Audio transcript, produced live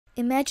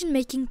Imagine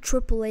making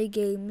AAA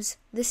games.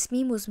 This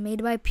meme was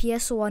made by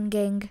ps1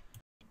 gang.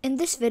 In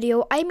this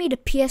video, I made a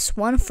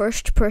ps1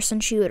 first-person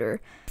shooter.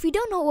 If you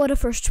don't know what a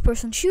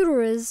first-person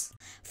shooter is,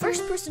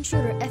 first-person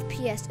shooter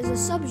 (FPS) is a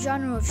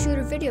subgenre of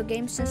shooter video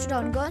games centered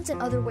on guns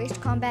and other ways to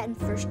combat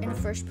in a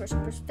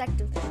first-person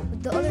perspective,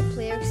 with the other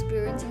player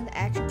experiencing the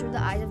action through the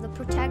eyes of the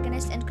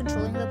protagonist and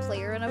controlling the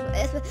player.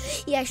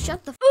 Yeah,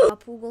 shut the f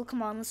up, Google.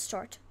 Come on, let's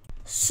start.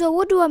 So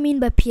what do I mean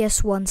by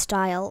PS1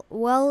 style?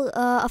 Well,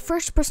 a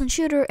first-person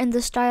shooter in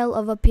the style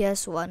of a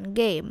PS1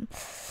 game.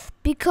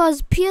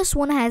 Because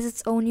PS1 has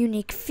its own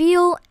unique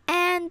feel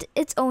and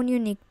its own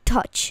unique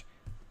touch.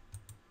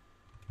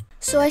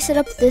 So I set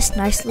up this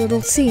nice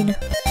little scene.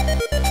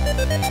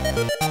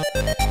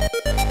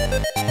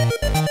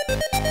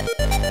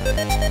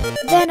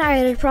 Then I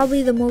added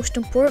probably the most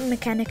important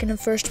mechanic in a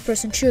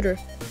first-person shooter,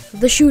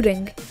 the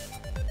shooting.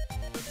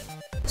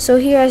 So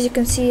here, as you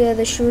can see,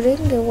 the shooting,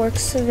 it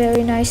works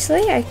very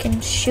nicely. I can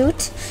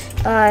shoot,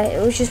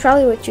 which is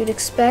probably what you'd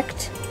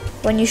expect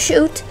when you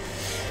shoot.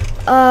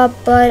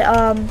 But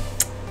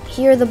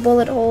here the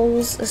bullet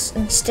holes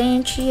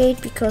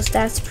instantiate because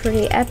that's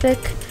pretty epic.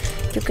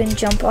 You can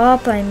jump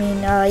up,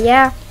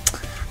 yeah.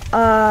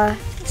 Yeah,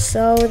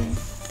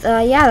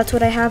 that's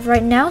what I have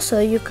right now, so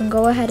you can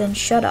go ahead and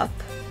shut up.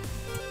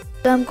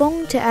 I'm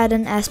going to add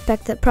an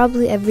aspect that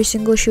probably every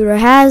single shooter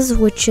has,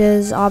 which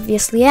is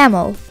obviously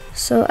ammo.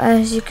 So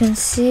as you can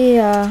see,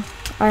 I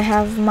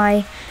have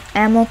my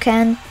ammo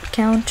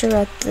counter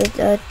at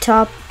the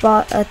top,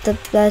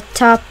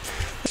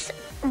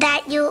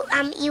 that you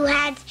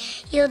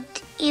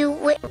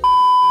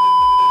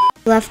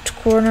left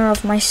corner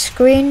of my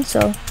screen.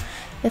 So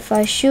if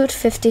I shoot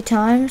 50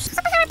 times,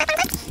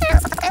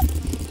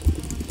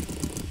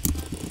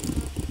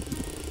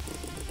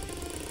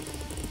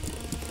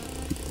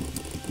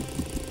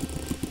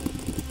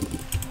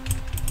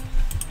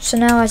 so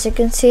now as you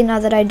can see, now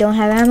that I don't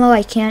have ammo,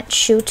 I can't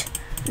shoot.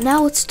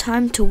 Now it's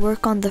time to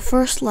work on the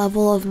first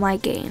level of my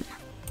game.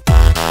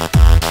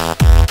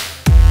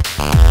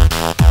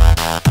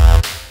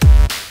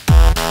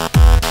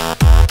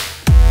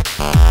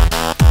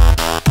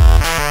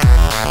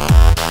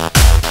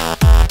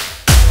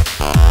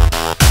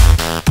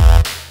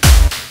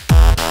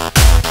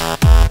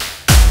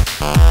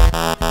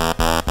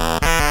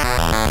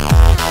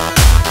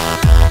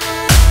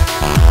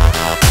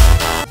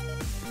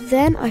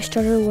 Then I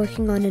started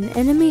working on an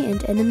enemy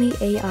and enemy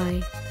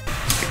AI.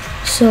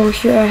 So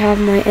here I have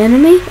my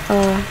enemy.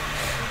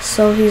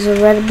 So he's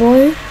a red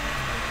boy.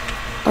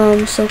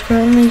 So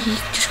currently he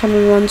just kind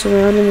of runs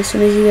around, and as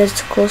soon as he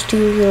gets close to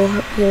you,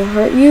 he'll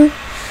hurt you.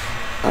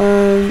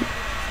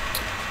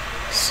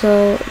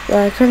 So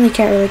I currently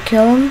can't really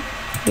kill him.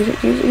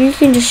 You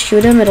can just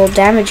shoot him; it'll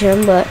damage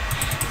him, but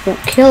you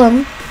won't kill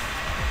him.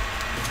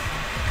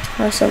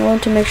 So I'm going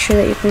to make sure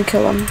that you can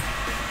kill him.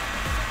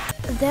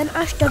 Then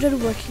I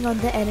started working on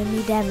the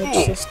enemy damage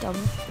system.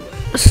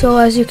 So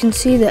as you can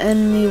see, the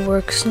enemy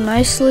works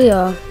nicely.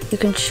 You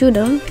can shoot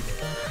him.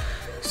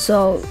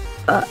 So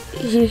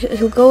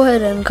he'll go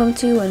ahead and come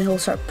to you, and he'll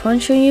start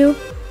punching you.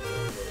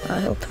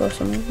 He'll throw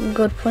some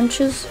good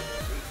punches.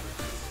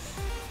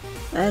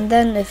 And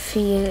then if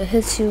he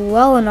hits you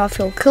well enough,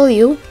 he'll kill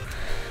you.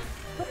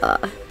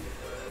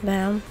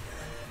 Bam.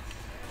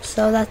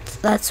 So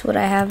that's what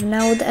I have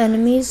now with the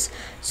enemies.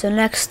 So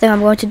next thing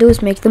I'm going to do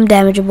is make them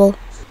damageable.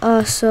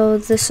 So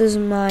this is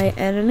my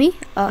enemy.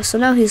 So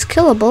now he's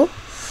killable.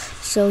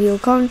 So he'll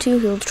come to you,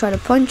 he'll try to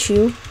punch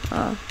you,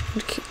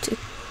 to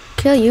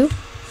kill you.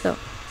 So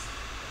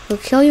he'll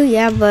kill you,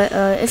 yeah, but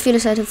if you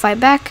decide to fight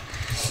back,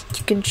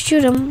 you can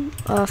shoot him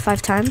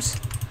 5 times,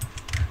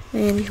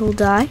 and he'll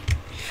die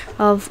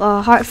of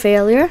heart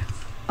failure,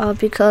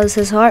 because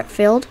his heart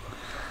failed.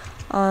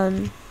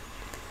 I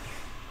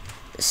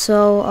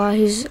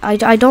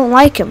don't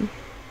like him.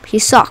 He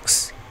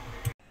sucks.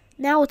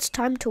 Now it's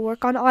time to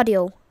work on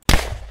audio.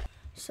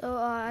 So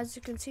as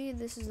you can see,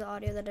 this is the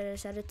audio that I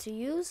decided to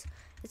use.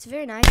 It's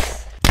very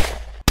nice.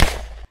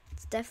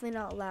 It's definitely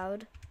not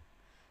loud.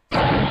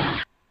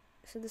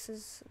 So this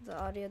is the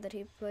audio that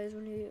he plays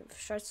when he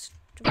starts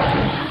to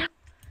play.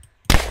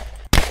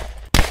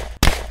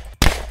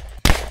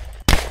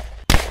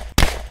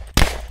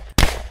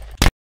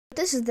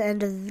 This is the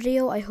end of the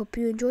video. I hope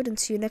you enjoyed, and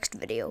see you next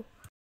video.